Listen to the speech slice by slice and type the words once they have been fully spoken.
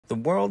The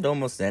world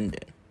almost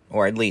ended,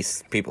 or at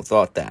least people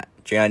thought that.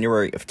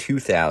 January of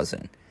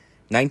 2000.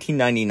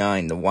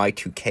 1999, the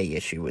Y2K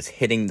issue was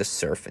hitting the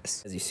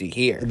surface, as you see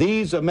here.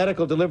 These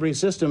medical delivery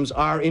systems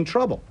are in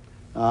trouble,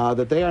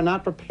 that they are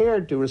not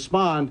prepared to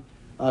respond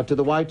to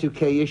the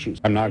Y2K issues.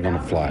 I'm not going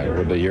to fly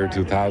with the year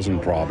 2000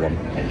 problem.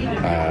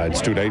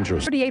 It's too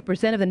dangerous.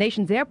 38% of the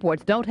nation's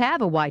airports don't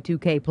have a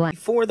Y2K plan.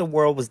 Before the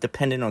world was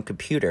dependent on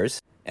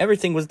computers,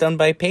 everything was done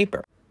by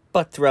paper.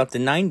 But throughout the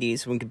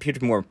 90s, when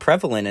computers were more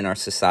prevalent in our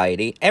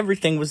society,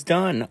 everything was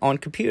done on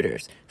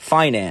computers.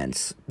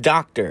 Finance,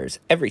 doctors,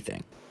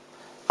 everything.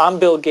 I'm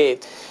Bill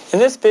Gates. In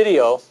this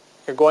video,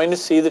 you're going to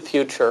see the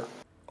future.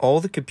 All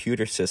the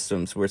computer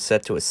systems were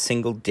set to a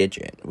single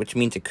digit, which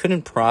means it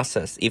couldn't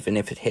process even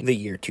if it hit the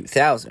year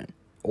 2000,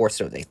 or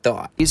so they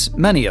thought.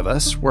 Many of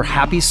us were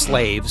happy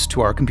slaves to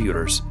our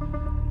computers,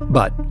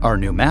 but our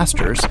new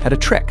masters had a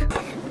trick.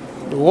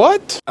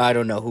 What? I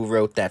don't know who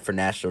wrote that for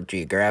National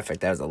Geographic.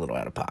 That was a little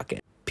out of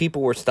pocket.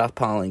 People were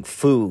stockpiling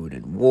food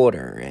and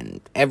water and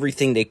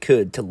everything they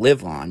could to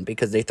live on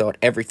because they thought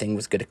everything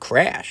was going to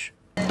crash.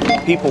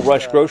 People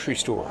rush grocery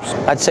stores.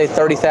 I'd say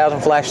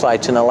 30,000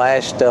 flashlights in the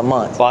last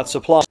month. Bought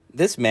supplies.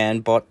 This man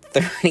bought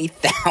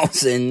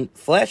 30,000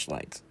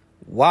 flashlights.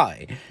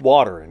 Why?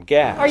 Water and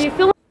gas. Are you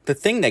feeling? The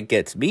thing that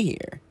gets me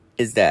here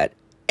is that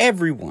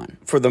everyone,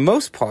 for the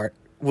most part,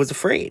 was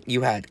afraid.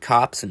 You had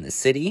cops in the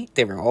city.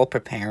 They were all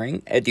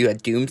preparing. And you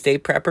had doomsday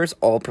preppers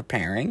all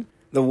preparing.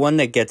 The one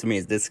that gets me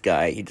is this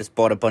guy. He just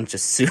bought a bunch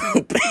of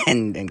soup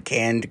and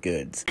canned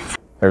goods.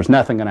 There's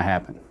nothing going to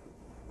happen.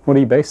 What are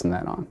you basing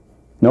that on?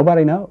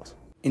 Nobody knows.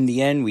 In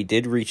the end, we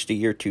did reach the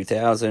year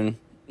 2000.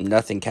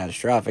 Nothing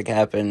catastrophic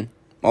happened.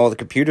 All the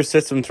computer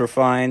systems were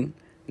fine.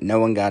 No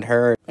one got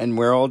hurt. And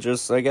we're all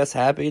just, I guess,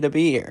 happy to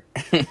be here.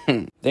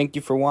 Thank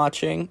you for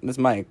watching. This is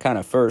my kind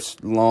of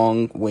first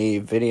long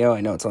wave video. I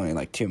know it's only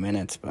like 2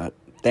 minutes, but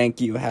thank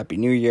you. Happy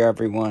New Year,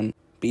 everyone.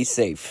 Be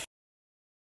safe.